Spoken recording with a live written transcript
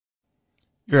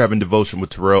You're having devotion with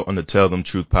Terrell on the Tell Them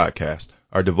Truth podcast.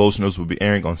 Our devotionals will be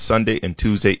airing on Sunday and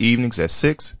Tuesday evenings at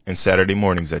 6 and Saturday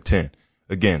mornings at 10.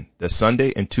 Again, that's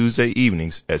Sunday and Tuesday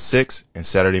evenings at 6 and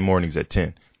Saturday mornings at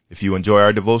 10. If you enjoy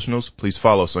our devotionals, please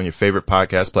follow us on your favorite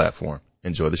podcast platform.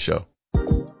 Enjoy the show.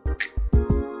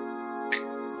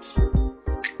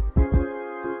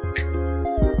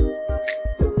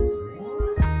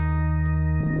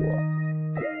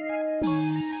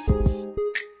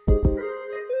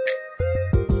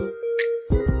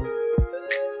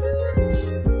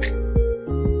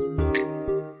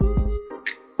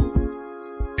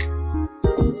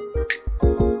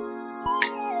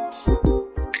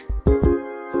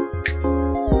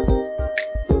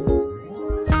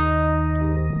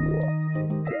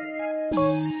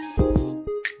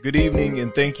 Good evening,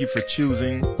 and thank you for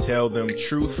choosing Tell Them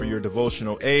Truth for your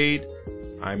devotional aid.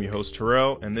 I'm your host,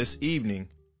 Terrell, and this evening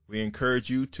we encourage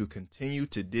you to continue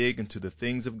to dig into the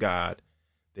things of God,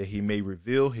 that He may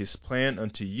reveal His plan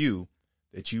unto you,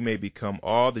 that you may become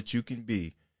all that you can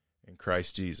be in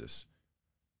Christ Jesus.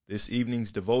 This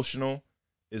evening's devotional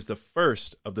is the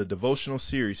first of the devotional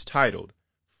series titled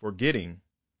Forgetting,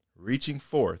 Reaching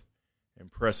Forth,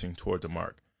 and Pressing Toward the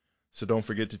Mark. So don't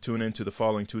forget to tune in to the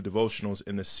following two devotionals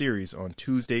in the series on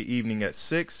Tuesday evening at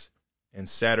 6 and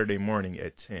Saturday morning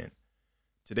at 10.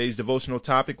 Today's devotional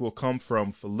topic will come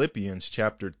from Philippians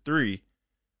chapter 3,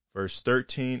 verse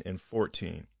 13 and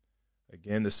 14.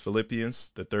 Again, this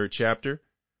Philippians, the third chapter,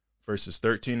 verses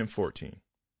 13 and 14.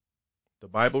 The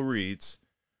Bible reads,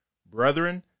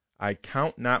 "Brethren, I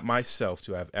count not myself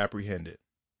to have apprehended,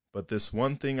 but this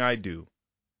one thing I do,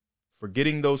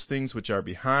 forgetting those things which are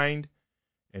behind,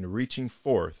 and reaching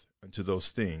forth unto those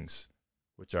things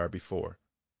which are before.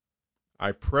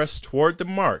 I press toward the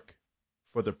mark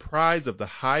for the prize of the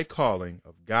high calling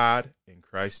of God in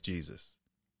Christ Jesus."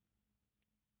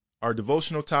 Our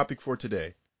devotional topic for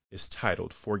today is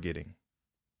titled Forgetting.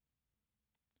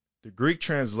 The Greek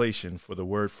translation for the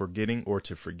word forgetting or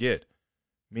to forget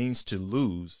means to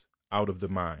lose out of the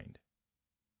mind.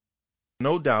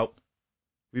 No doubt,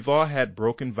 we've all had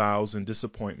broken vows and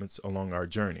disappointments along our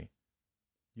journey.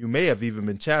 You may have even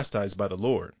been chastised by the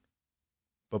Lord.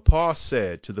 But Paul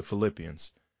said to the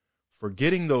Philippians,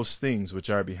 forgetting those things which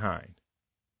are behind.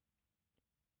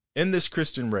 In this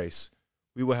Christian race,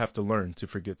 we will have to learn to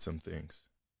forget some things.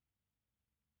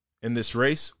 In this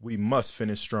race, we must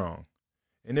finish strong.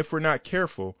 And if we're not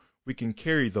careful, we can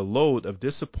carry the load of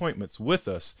disappointments with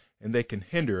us, and they can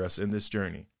hinder us in this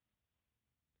journey.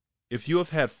 If you have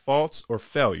had faults or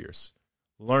failures,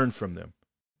 learn from them.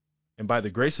 And by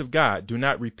the grace of God, do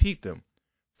not repeat them,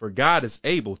 for God is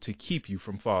able to keep you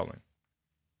from falling.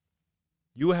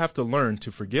 You will have to learn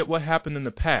to forget what happened in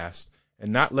the past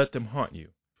and not let them haunt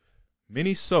you.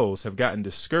 Many souls have gotten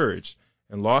discouraged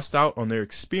and lost out on their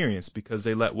experience because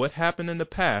they let what happened in the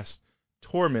past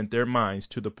torment their minds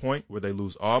to the point where they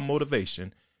lose all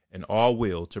motivation and all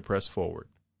will to press forward.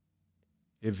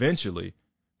 Eventually,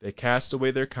 they cast away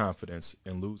their confidence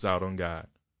and lose out on God.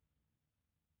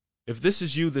 If this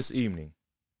is you this evening,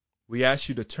 we ask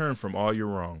you to turn from all your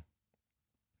wrong.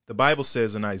 The Bible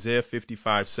says in Isaiah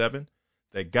 55:7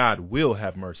 that God will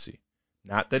have mercy,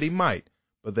 not that He might,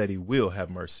 but that He will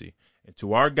have mercy, and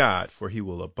to our God, for He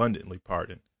will abundantly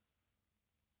pardon.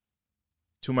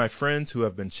 To my friends who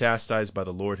have been chastised by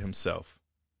the Lord Himself,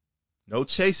 no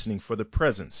chastening for the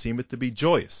present seemeth to be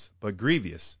joyous, but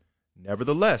grievous.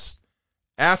 Nevertheless,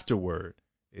 afterward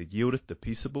it yieldeth the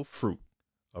peaceable fruit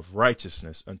of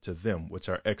righteousness unto them which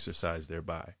are exercised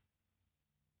thereby.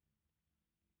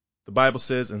 The Bible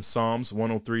says in Psalms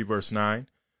 103 verse 9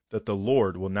 that the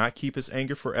Lord will not keep His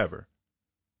anger forever.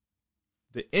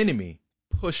 The enemy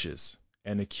pushes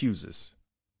and accuses.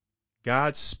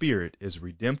 God's Spirit is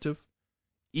redemptive,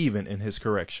 even in His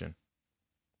correction.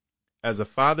 As a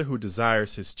father who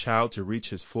desires his child to reach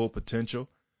his full potential,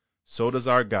 so does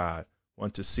our God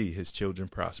want to see His children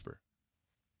prosper.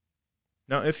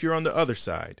 Now, if you're on the other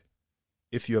side,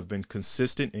 if you have been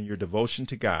consistent in your devotion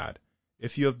to God,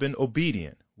 if you have been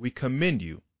obedient, we commend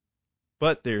you.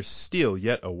 But there's still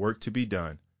yet a work to be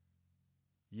done.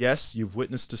 Yes, you've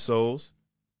witnessed to souls.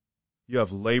 You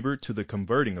have labored to the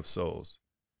converting of souls.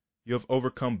 You have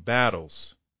overcome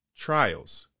battles,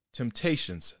 trials,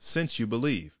 temptations since you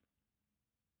believe.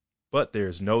 But there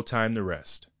is no time to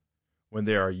rest, when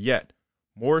there are yet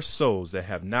more souls that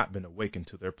have not been awakened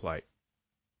to their plight.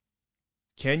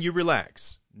 Can you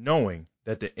relax, knowing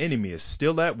that the enemy is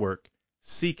still at work,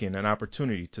 seeking an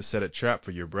opportunity to set a trap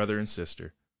for your brother and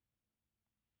sister?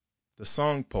 The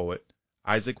song poet,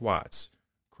 Isaac Watts,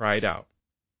 cried out,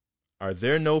 "Are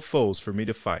there no foes for me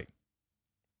to fight?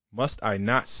 Must I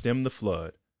not stem the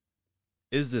flood?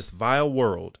 Is this vile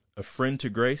world a friend to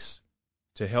grace,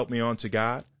 to help me on to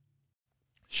God?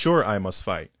 Sure I must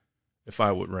fight, if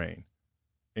I would reign.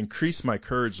 Increase my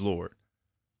courage, Lord.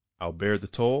 I'll bear the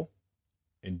toll,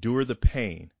 endure the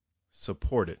pain,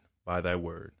 supported by thy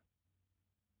word.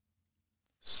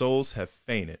 Souls have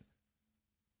fainted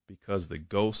because the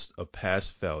ghost of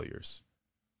past failures,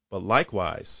 but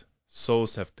likewise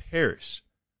souls have perished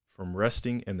from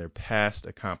resting in their past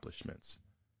accomplishments,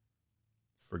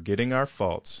 forgetting our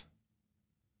faults,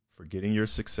 forgetting your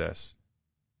success,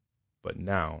 but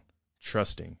now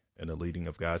trusting in the leading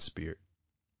of God's Spirit.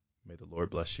 May the Lord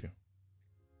bless you.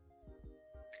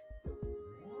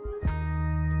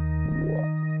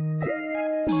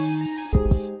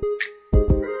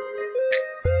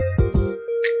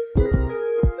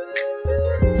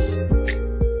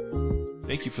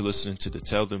 Thank you for listening to the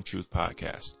Tell Them Truth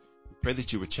podcast. We pray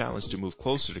that you were challenged to move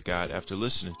closer to God after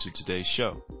listening to today's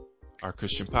show. Our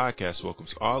Christian podcast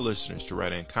welcomes all listeners to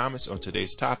write in comments on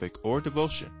today's topic or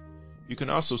devotion. You can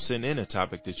also send in a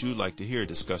topic that you'd like to hear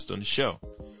discussed on the show.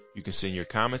 You can send your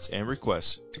comments and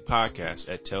requests to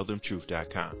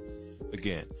podcast@tellthamtruth.com.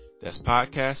 Again, that's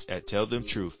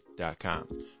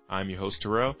podcast@tellthamtruth.com. I'm your host,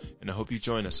 Terrell, and I hope you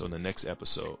join us on the next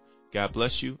episode. God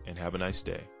bless you and have a nice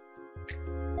day.